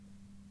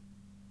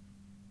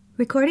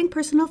Recording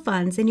personal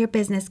funds in your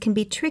business can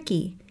be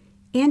tricky,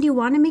 and you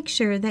want to make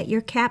sure that you're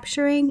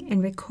capturing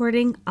and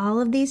recording all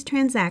of these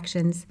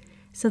transactions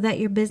so that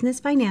your business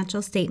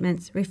financial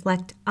statements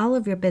reflect all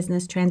of your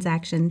business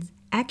transactions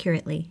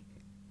accurately.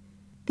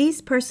 These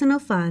personal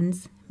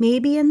funds may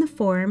be in the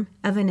form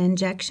of an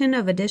injection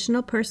of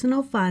additional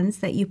personal funds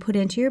that you put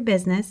into your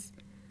business,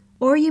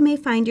 or you may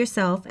find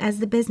yourself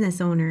as the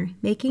business owner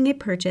making a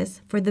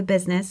purchase for the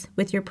business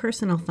with your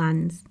personal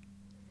funds.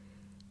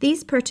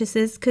 These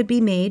purchases could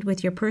be made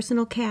with your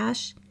personal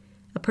cash,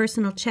 a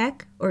personal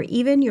check, or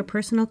even your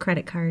personal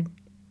credit card.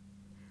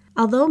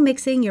 Although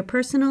mixing your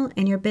personal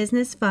and your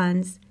business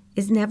funds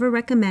is never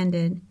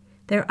recommended,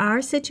 there are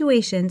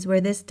situations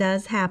where this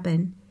does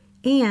happen,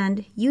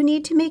 and you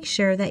need to make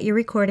sure that you're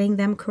recording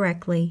them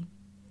correctly.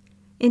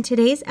 In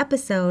today's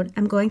episode,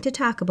 I'm going to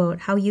talk about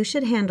how you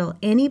should handle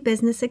any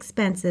business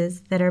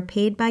expenses that are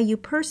paid by you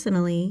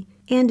personally,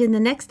 and in the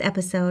next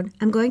episode,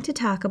 I'm going to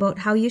talk about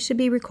how you should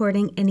be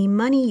recording any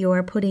money you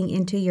are putting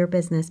into your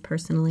business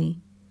personally.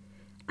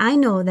 I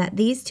know that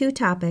these two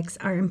topics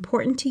are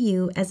important to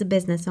you as a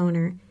business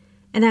owner,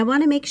 and I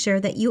want to make sure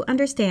that you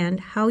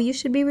understand how you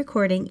should be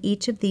recording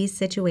each of these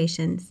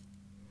situations.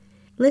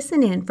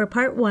 Listen in for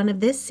part 1 of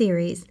this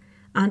series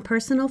on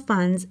personal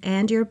funds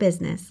and your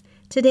business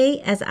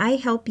today as I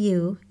help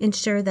you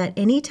ensure that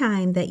any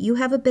time that you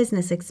have a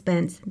business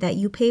expense that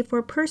you pay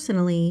for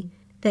personally,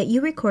 that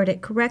you record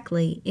it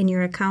correctly in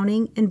your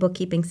accounting and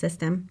bookkeeping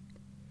system.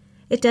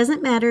 It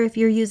doesn't matter if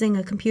you're using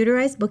a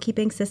computerized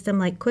bookkeeping system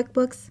like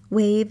QuickBooks,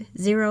 Wave,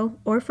 Xero,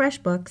 or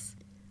FreshBooks,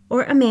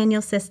 or a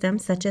manual system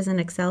such as an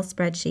Excel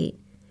spreadsheet.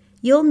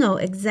 You'll know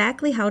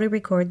exactly how to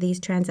record these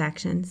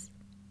transactions.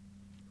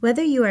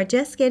 Whether you are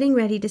just getting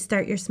ready to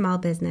start your small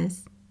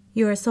business,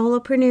 you're a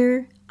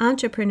solopreneur,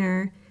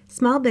 entrepreneur,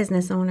 small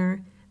business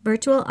owner,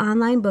 virtual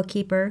online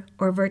bookkeeper,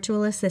 or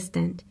virtual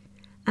assistant,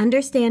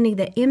 understanding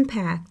the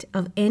impact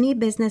of any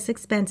business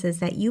expenses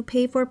that you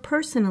pay for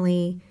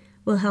personally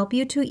will help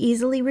you to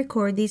easily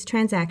record these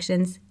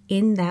transactions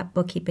in that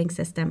bookkeeping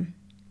system.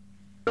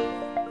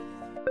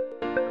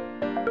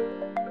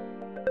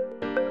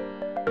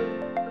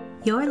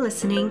 You're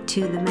listening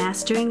to the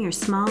Mastering Your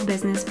Small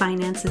Business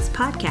Finances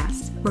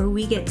podcast, where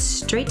we get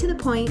straight to the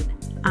point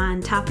on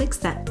topics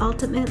that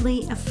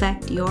ultimately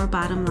affect your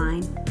bottom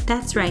line.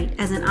 That's right,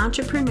 as an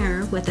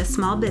entrepreneur with a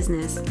small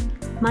business,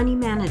 money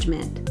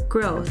management,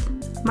 growth,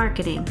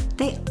 marketing,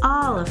 they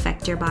all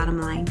affect your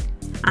bottom line.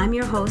 I'm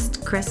your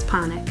host, Chris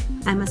Ponick.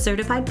 I'm a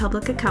certified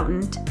public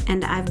accountant,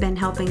 and I've been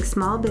helping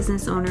small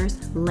business owners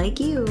like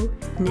you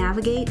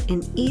navigate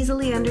and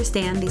easily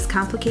understand these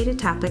complicated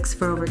topics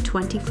for over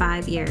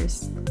 25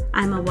 years.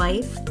 I'm a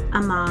wife,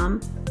 a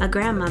mom, a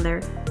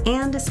grandmother,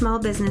 and a small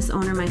business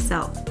owner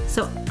myself,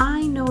 so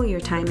I know your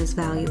time is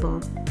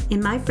valuable.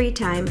 In my free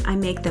time, I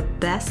make the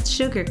best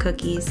sugar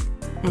cookies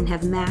and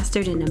have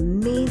mastered an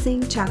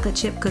amazing chocolate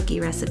chip cookie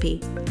recipe.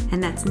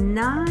 And that's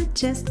not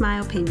just my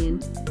opinion.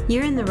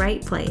 You're in the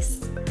right place.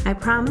 I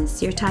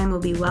promise your time will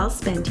be well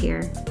spent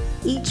here.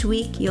 Each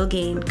week, you'll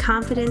gain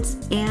confidence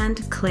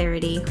and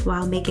clarity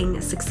while making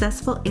a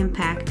successful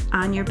impact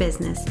on your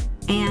business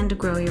and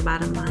grow your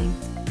bottom line.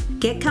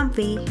 Get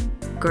comfy,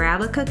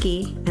 grab a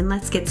cookie, and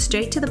let's get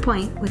straight to the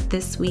point with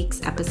this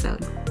week's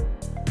episode.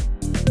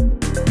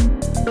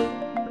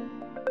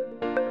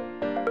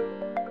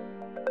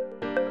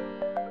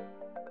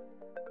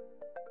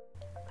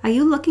 Are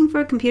you looking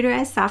for a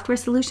computerized software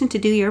solution to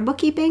do your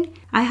bookkeeping?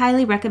 I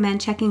highly recommend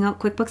checking out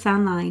QuickBooks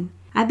Online.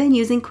 I've been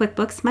using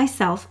QuickBooks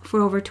myself for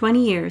over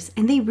 20 years,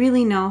 and they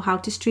really know how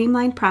to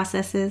streamline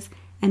processes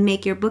and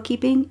make your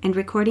bookkeeping and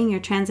recording your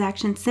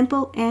transactions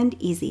simple and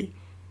easy.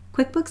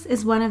 QuickBooks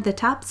is one of the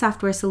top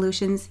software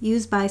solutions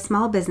used by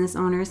small business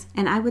owners,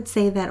 and I would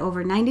say that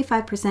over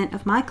 95%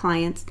 of my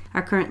clients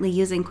are currently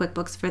using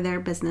QuickBooks for their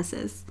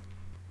businesses.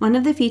 One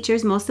of the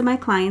features most of my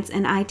clients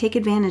and I take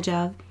advantage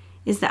of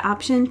is the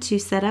option to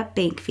set up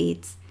bank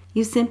feeds.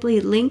 You simply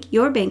link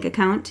your bank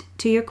account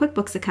to your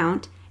QuickBooks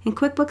account, and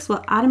QuickBooks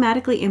will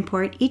automatically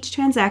import each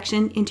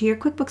transaction into your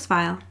QuickBooks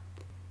file.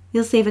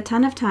 You'll save a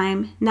ton of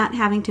time not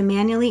having to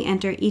manually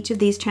enter each of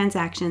these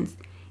transactions.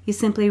 You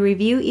simply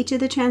review each of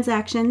the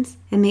transactions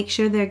and make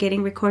sure they're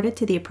getting recorded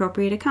to the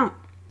appropriate account,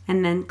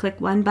 and then click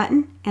one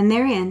button and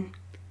they're in.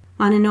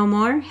 Want to know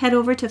more? Head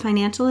over to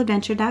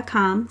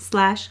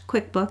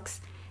financialadventure.com/QuickBooks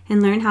and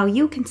learn how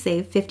you can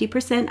save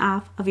 50%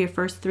 off of your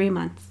first 3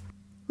 months.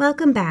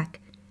 Welcome back.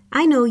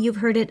 I know you've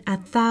heard it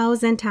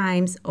 1,000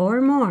 times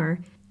or more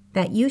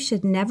that you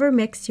should never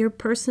mix your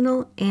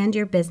personal and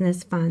your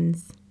business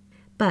funds.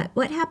 But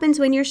what happens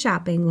when you're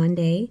shopping one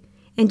day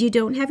and you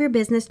don't have your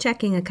business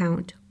checking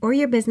account or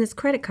your business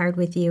credit card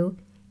with you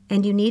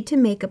and you need to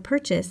make a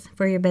purchase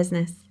for your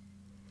business?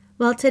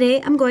 Well,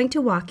 today I'm going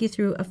to walk you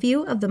through a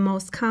few of the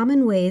most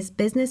common ways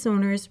business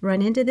owners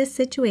run into this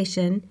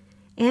situation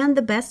and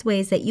the best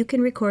ways that you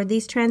can record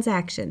these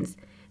transactions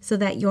so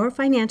that your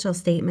financial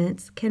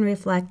statements can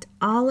reflect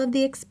all of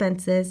the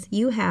expenses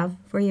you have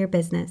for your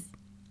business.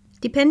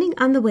 Depending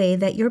on the way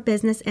that your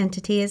business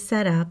entity is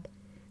set up,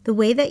 the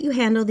way that you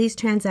handle these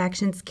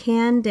transactions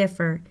can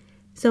differ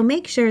So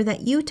make sure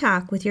that you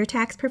talk with your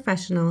tax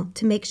professional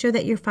to make sure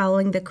that you're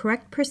following the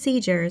correct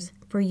procedures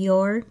for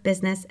your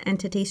business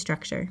entity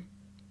structure.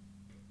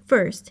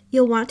 First,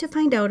 you'll want to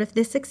find out if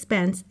this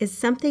expense is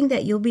something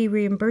that you'll be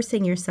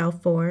reimbursing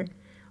yourself for,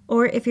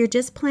 or if you're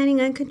just planning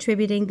on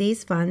contributing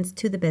these funds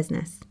to the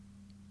business.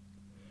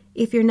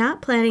 If you're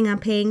not planning on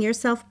paying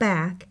yourself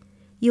back,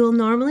 you will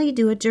normally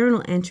do a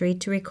journal entry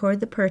to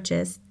record the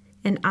purchase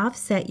and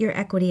offset your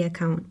equity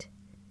account.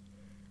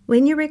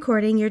 When you're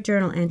recording your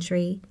journal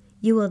entry,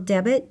 you will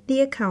debit the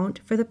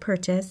account for the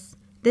purchase.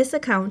 This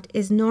account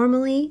is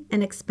normally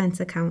an expense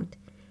account,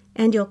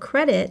 and you'll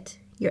credit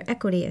your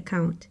equity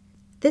account.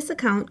 This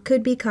account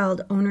could be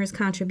called owner's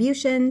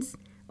contributions,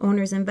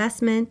 owner's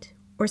investment,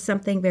 or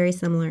something very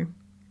similar.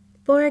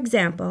 For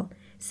example,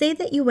 say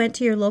that you went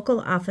to your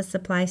local office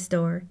supply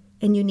store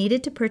and you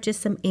needed to purchase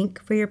some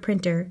ink for your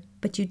printer,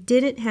 but you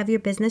didn't have your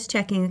business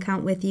checking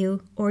account with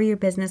you or your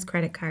business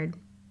credit card.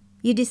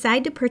 You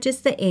decide to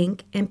purchase the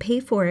ink and pay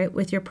for it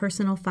with your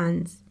personal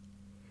funds.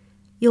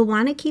 You'll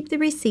want to keep the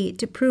receipt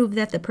to prove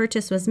that the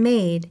purchase was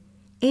made,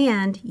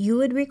 and you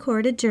would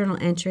record a journal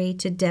entry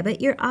to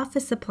debit your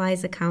office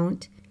supplies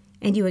account,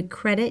 and you would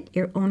credit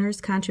your owner's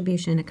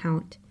contribution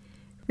account.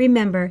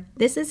 Remember,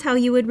 this is how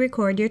you would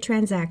record your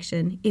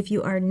transaction if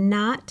you are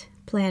not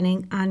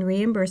planning on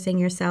reimbursing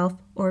yourself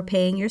or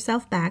paying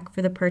yourself back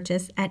for the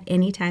purchase at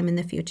any time in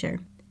the future.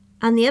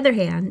 On the other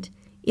hand,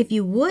 if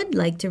you would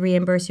like to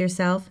reimburse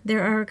yourself,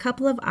 there are a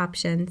couple of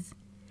options.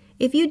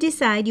 If you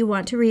decide you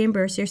want to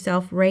reimburse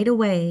yourself right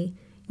away,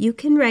 you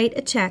can write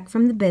a check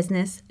from the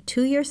business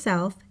to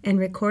yourself and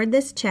record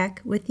this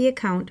check with the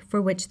account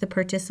for which the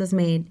purchase was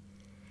made.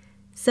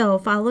 So,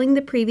 following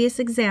the previous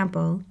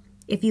example,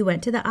 if you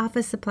went to the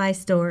office supply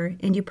store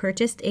and you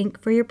purchased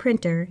ink for your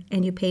printer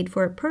and you paid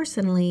for it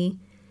personally,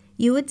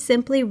 you would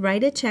simply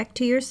write a check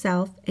to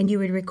yourself and you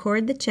would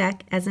record the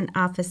check as an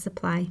office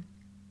supply.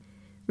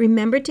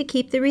 Remember to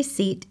keep the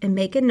receipt and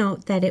make a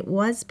note that it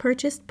was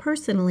purchased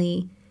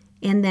personally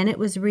and then it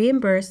was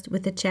reimbursed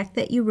with the check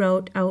that you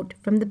wrote out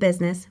from the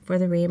business for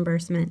the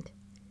reimbursement.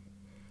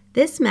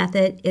 This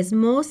method is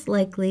most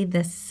likely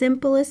the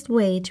simplest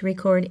way to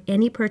record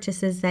any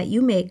purchases that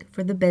you make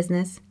for the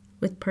business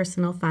with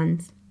personal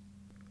funds.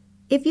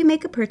 If you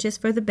make a purchase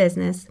for the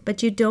business,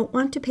 but you don't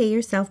want to pay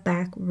yourself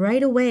back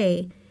right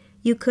away,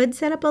 you could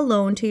set up a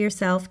loan to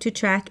yourself to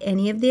track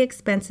any of the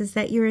expenses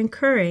that you're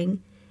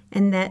incurring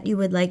and that you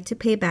would like to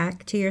pay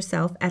back to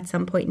yourself at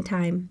some point in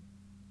time.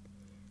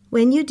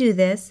 When you do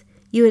this,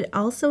 you would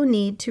also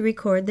need to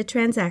record the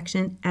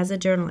transaction as a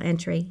journal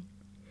entry.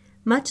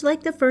 Much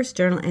like the first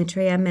journal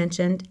entry I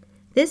mentioned,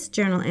 this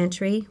journal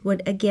entry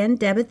would again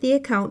debit the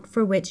account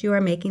for which you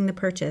are making the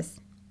purchase.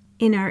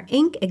 In our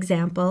ink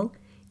example,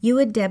 you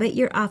would debit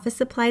your office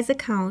supplies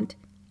account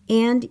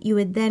and you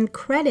would then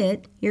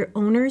credit your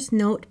owner's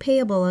note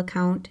payable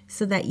account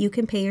so that you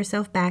can pay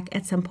yourself back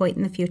at some point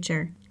in the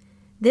future.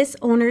 This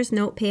owner's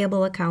note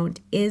payable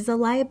account is a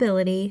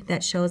liability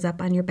that shows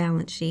up on your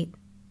balance sheet.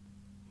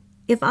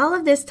 If all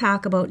of this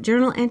talk about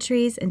journal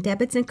entries and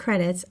debits and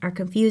credits are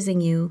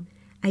confusing you,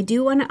 I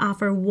do want to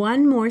offer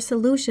one more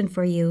solution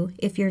for you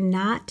if you're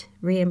not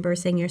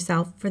reimbursing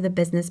yourself for the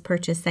business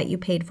purchase that you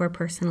paid for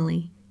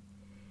personally.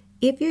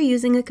 If you're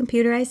using a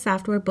computerized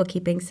software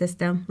bookkeeping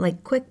system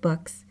like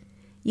QuickBooks,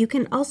 you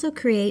can also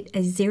create a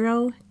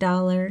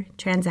 $0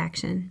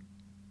 transaction.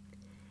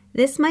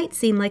 This might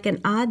seem like an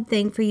odd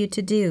thing for you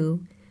to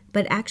do,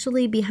 but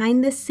actually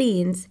behind the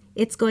scenes,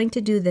 it's going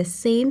to do the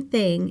same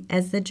thing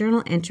as the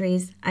journal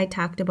entries I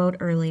talked about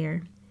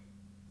earlier.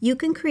 You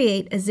can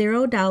create a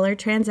 $0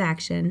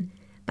 transaction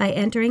by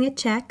entering a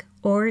check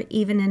or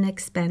even an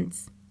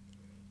expense.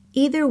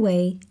 Either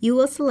way, you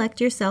will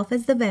select yourself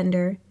as the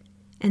vendor,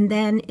 and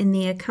then in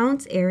the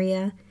accounts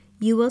area,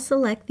 you will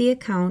select the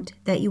account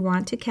that you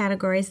want to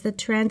categorize the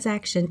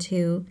transaction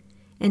to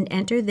and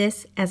enter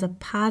this as a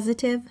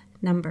positive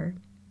number.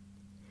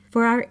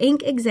 For our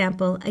ink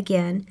example,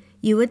 again,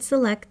 you would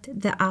select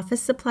the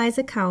office supplies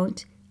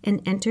account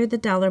and enter the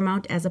dollar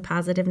amount as a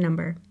positive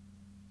number.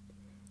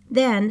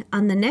 Then,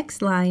 on the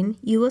next line,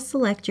 you will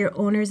select your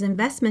owner's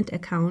investment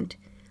account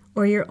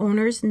or your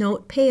owner's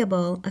note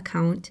payable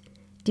account,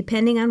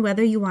 depending on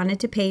whether you wanted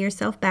to pay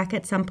yourself back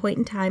at some point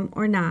in time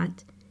or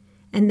not,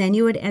 and then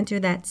you would enter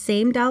that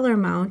same dollar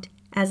amount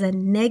as a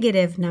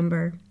negative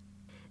number.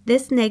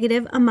 This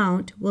negative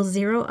amount will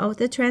zero out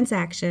the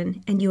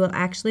transaction and you will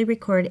actually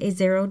record a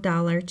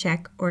 $0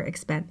 check or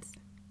expense.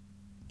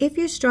 If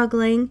you're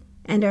struggling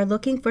and are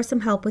looking for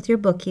some help with your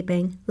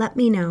bookkeeping, let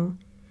me know.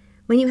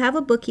 When you have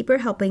a bookkeeper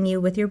helping you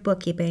with your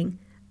bookkeeping,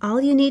 all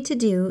you need to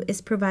do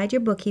is provide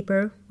your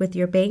bookkeeper with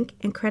your bank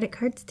and credit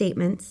card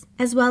statements,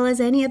 as well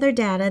as any other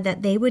data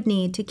that they would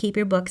need to keep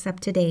your books up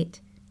to date.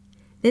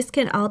 This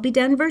can all be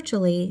done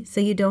virtually, so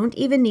you don't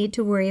even need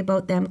to worry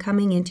about them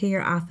coming into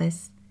your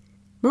office.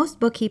 Most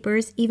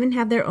bookkeepers even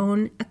have their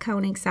own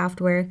accounting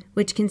software,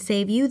 which can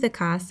save you the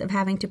cost of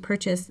having to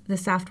purchase the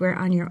software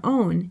on your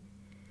own.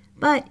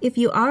 But if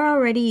you are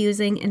already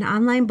using an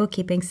online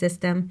bookkeeping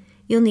system,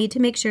 you'll need to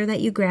make sure that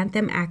you grant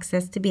them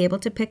access to be able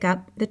to pick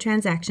up the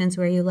transactions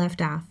where you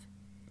left off.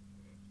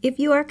 If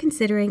you are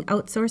considering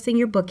outsourcing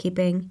your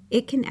bookkeeping,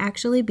 it can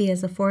actually be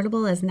as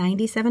affordable as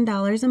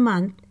 $97 a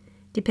month,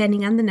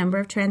 depending on the number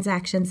of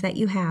transactions that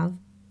you have.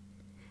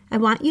 I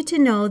want you to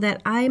know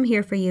that I am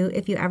here for you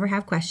if you ever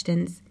have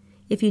questions,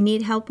 if you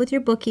need help with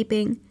your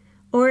bookkeeping,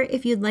 or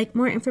if you'd like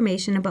more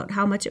information about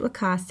how much it would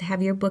cost to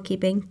have your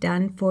bookkeeping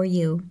done for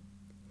you.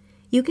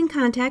 You can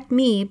contact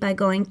me by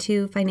going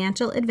to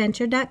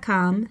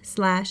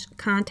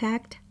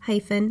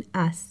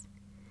financialadventure.com/contact-us.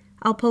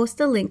 I'll post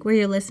a link where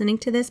you're listening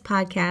to this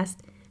podcast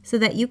so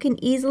that you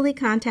can easily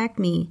contact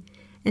me.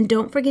 And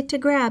don't forget to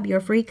grab your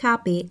free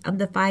copy of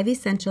the 5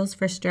 Essentials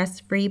for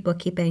Stress-Free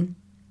Bookkeeping.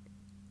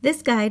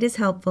 This guide is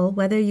helpful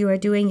whether you are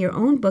doing your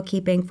own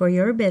bookkeeping for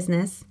your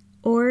business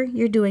or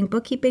you're doing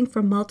bookkeeping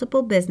for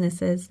multiple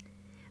businesses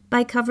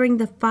by covering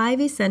the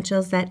 5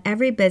 essentials that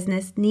every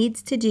business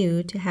needs to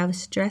do to have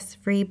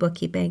stress-free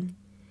bookkeeping.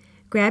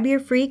 Grab your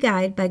free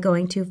guide by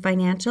going to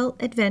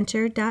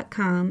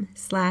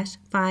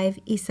financialadventure.com/5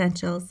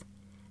 essentials.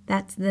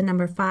 That's the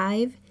number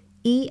 5,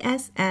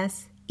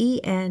 ESSENTIALS.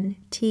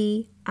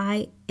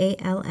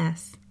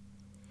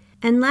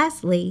 And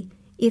lastly,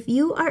 if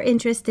you are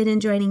interested in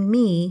joining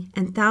me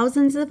and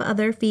thousands of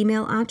other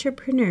female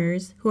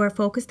entrepreneurs who are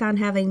focused on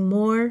having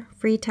more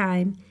free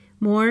time,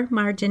 more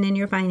margin in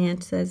your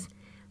finances,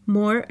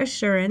 more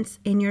assurance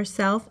in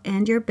yourself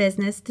and your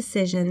business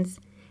decisions,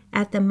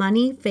 at the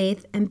Money,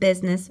 Faith, and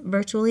Business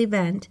virtual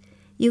event,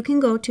 you can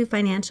go to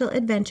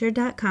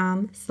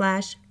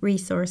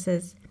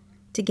financialadventure.com/resources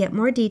to get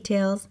more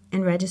details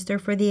and register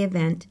for the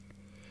event.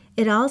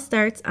 It all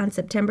starts on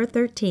September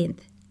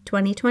 13th,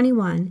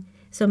 2021,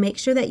 so make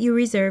sure that you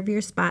reserve your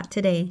spot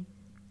today.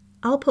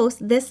 I'll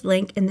post this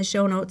link in the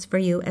show notes for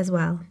you as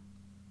well.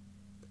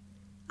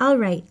 All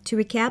right, to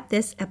recap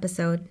this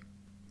episode.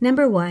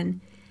 Number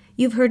 1,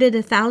 you've heard it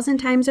 1,000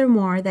 times or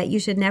more that you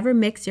should never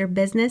mix your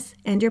business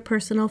and your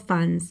personal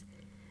funds.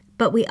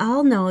 But we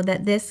all know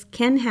that this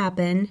can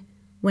happen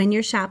when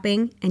you're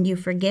shopping and you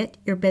forget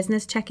your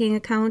business checking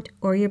account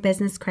or your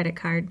business credit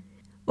card.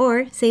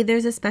 Or say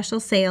there's a special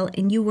sale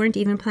and you weren't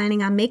even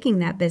planning on making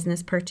that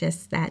business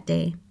purchase that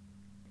day.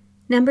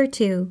 Number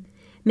 2,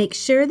 make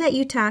sure that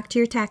you talk to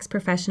your tax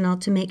professional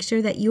to make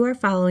sure that you are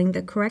following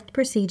the correct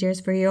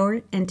procedures for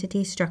your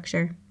entity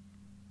structure.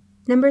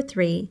 Number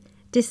 3,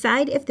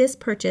 decide if this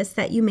purchase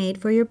that you made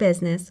for your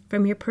business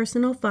from your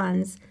personal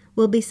funds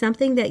will be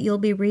something that you'll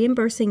be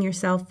reimbursing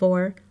yourself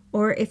for,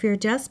 or if you're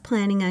just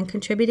planning on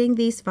contributing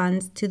these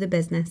funds to the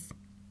business.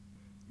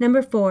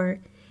 Number 4,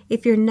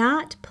 if you're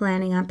not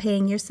planning on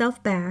paying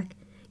yourself back,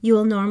 you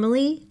will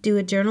normally do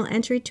a journal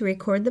entry to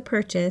record the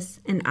purchase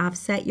and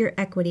offset your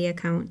equity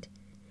account.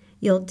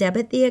 You'll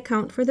debit the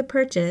account for the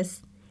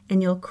purchase,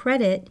 and you'll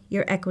credit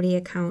your equity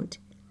account.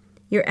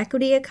 Your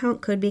equity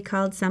account could be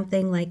called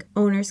something like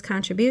owner's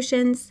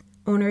contributions,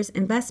 owner's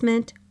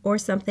investment, or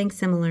something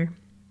similar.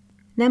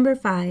 Number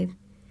 5,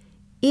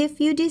 if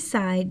you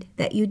decide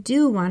that you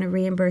do want to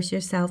reimburse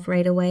yourself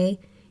right away,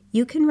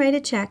 you can write a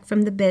check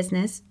from the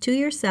business to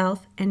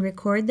yourself and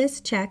record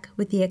this check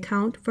with the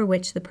account for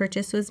which the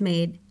purchase was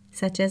made,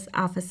 such as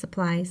office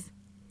supplies.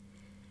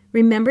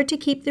 Remember to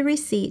keep the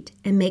receipt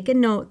and make a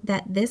note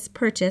that this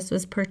purchase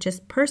was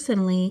purchased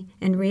personally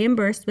and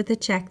reimbursed with a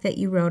check that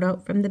you wrote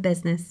out from the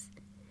business.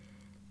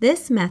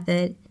 This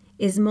method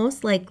is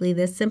most likely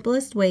the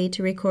simplest way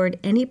to record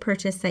any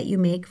purchase that you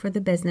make for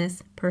the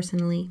business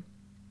personally.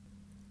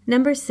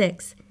 Number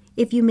 6,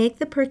 if you make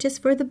the purchase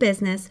for the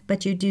business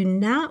but you do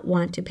not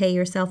want to pay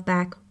yourself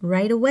back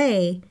right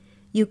away,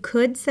 you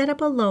could set up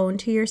a loan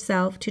to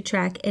yourself to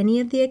track any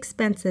of the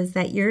expenses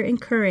that you're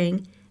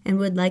incurring and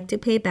would like to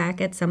pay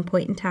back at some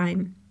point in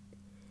time.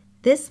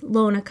 This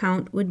loan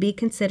account would be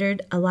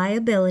considered a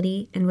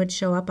liability and would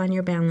show up on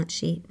your balance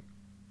sheet.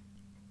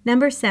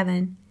 Number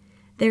 7,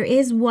 there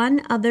is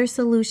one other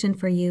solution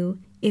for you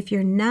if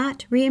you're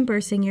not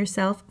reimbursing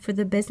yourself for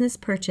the business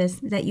purchase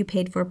that you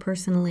paid for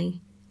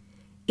personally.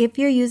 If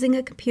you're using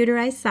a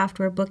computerized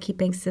software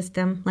bookkeeping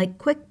system like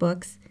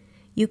QuickBooks,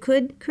 you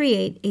could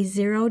create a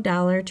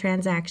 $0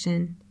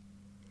 transaction.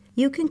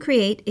 You can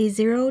create a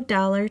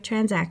 $0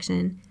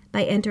 transaction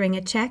by entering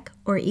a check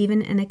or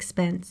even an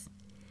expense.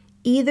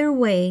 Either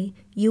way,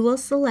 you will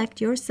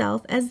select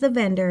yourself as the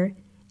vendor,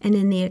 and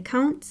in the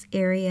accounts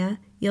area,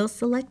 you'll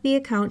select the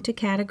account to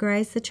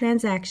categorize the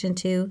transaction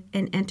to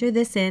and enter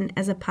this in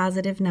as a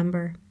positive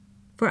number.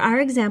 For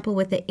our example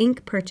with the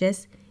ink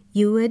purchase,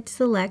 you would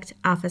select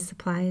office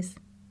supplies.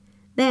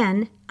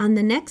 Then, on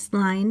the next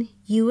line,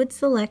 you would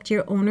select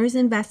your owner's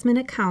investment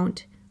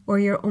account or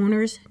your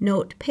owner's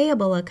note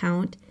payable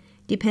account,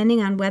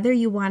 depending on whether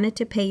you wanted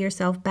to pay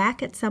yourself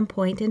back at some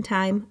point in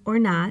time or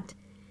not,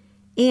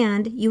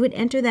 and you would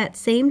enter that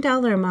same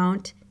dollar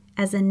amount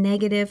as a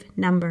negative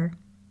number.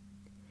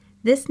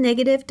 This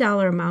negative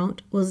dollar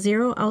amount will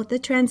zero out the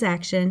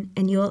transaction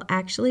and you will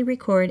actually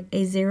record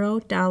a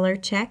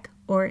 $0 check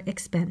or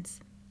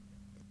expense.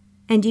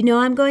 And you know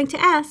I'm going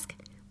to ask,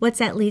 What's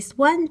at least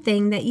one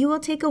thing that you will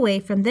take away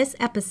from this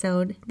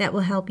episode that will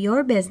help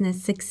your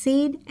business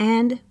succeed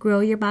and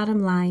grow your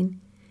bottom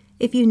line?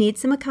 If you need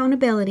some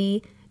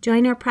accountability,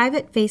 join our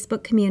private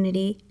Facebook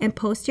community and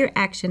post your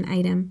action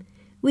item.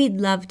 We'd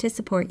love to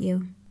support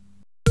you.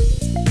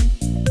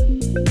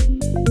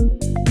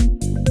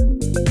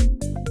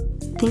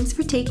 Thanks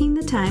for taking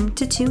the time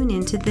to tune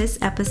into this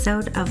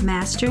episode of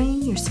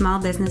Mastering Your Small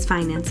Business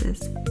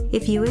Finances.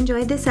 If you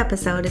enjoyed this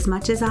episode as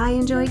much as I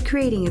enjoyed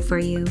creating it for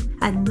you,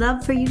 I'd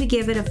love for you to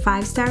give it a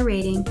 5-star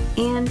rating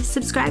and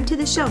subscribe to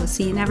the show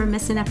so you never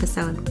miss an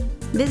episode.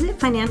 Visit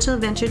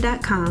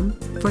financialadventure.com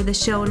for the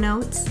show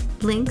notes,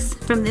 links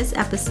from this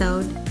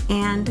episode,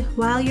 and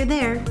while you're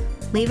there,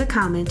 leave a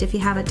comment if you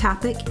have a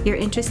topic you're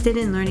interested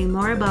in learning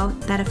more about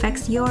that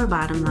affects your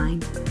bottom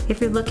line. If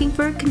you're looking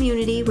for a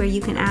community where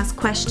you can ask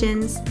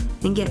questions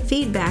and get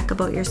feedback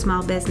about your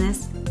small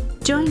business,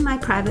 join my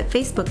private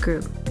Facebook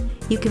group.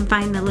 You can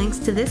find the links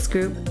to this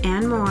group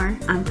and more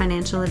on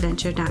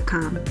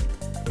financialadventure.com.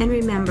 And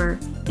remember,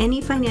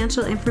 any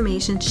financial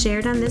information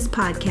shared on this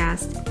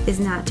podcast is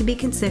not to be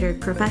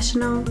considered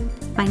professional,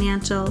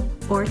 financial,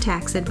 or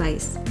tax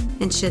advice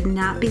and should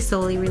not be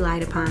solely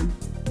relied upon.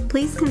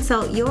 Please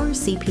consult your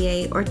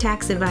CPA or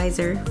tax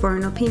advisor for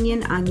an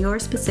opinion on your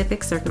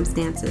specific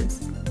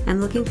circumstances. I'm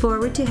looking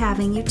forward to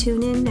having you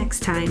tune in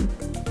next time.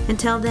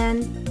 Until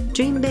then,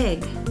 dream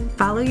big,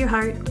 follow your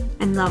heart,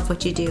 and love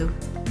what you do.